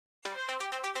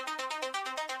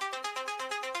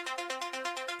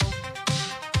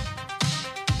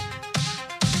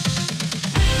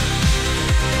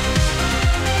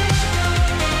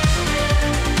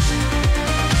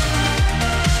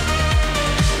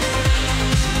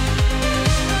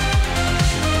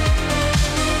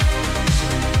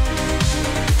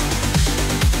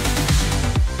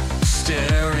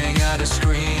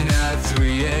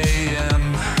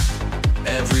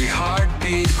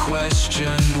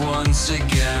questioned once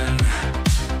again.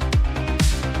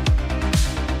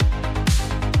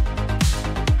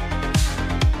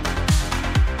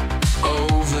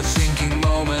 Overthinking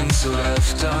moments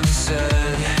left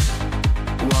unsaid,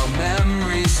 while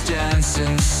memories dance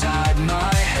inside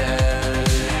my head.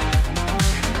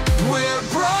 We're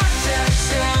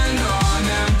broadcasting on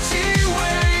empty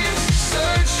waves,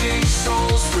 searching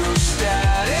souls through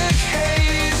static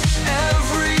haze.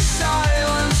 Every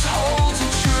silence holds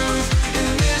a truth in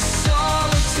this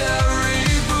solitary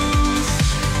booth.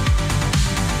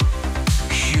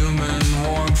 Human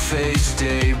warmth fades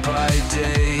day by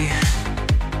day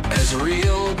as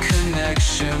real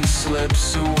connection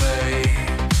slips away.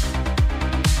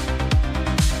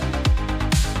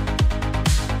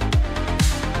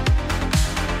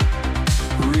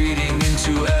 Reading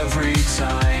into every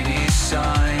tiny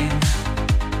sign,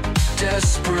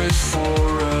 desperate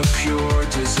for a pure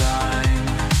design.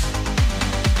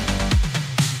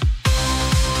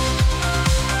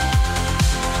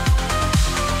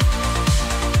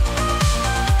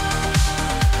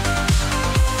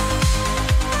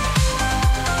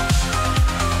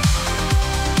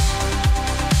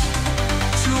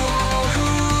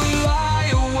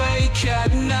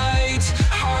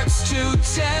 Too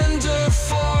tender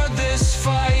for this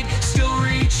fight, still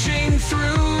reaching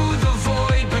through the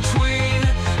void between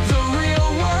the real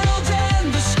world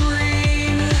and the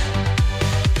screen.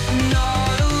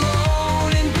 Not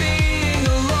alone in being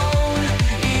alone,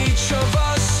 each of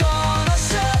us on a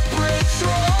separate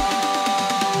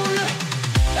throne.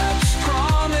 Apps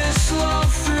promise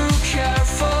love through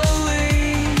carefully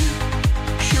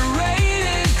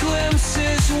curated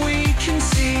glimpses we can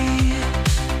see.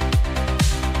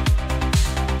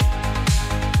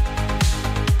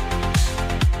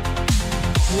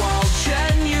 While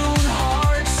genuine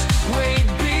hearts wait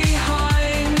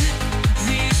behind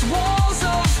these walls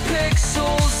of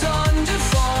pixels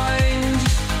undefined.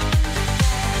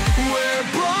 We're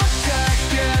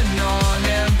broadcasting on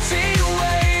empty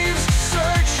waves,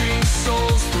 searching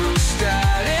souls through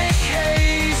static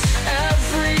haze.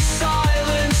 Every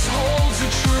silence holds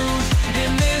a truth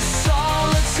in this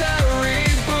solitary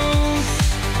booth.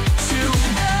 To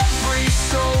every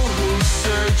soul who's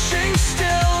searching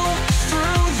still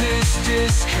through this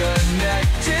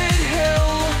disconnected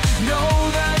hill, know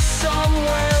that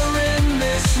somewhere in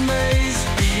this maze,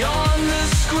 beyond the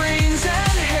screens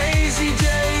and hazy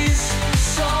days,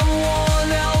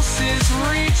 someone else is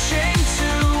reaching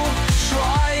too,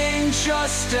 trying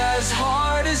just as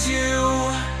hard as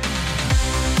you.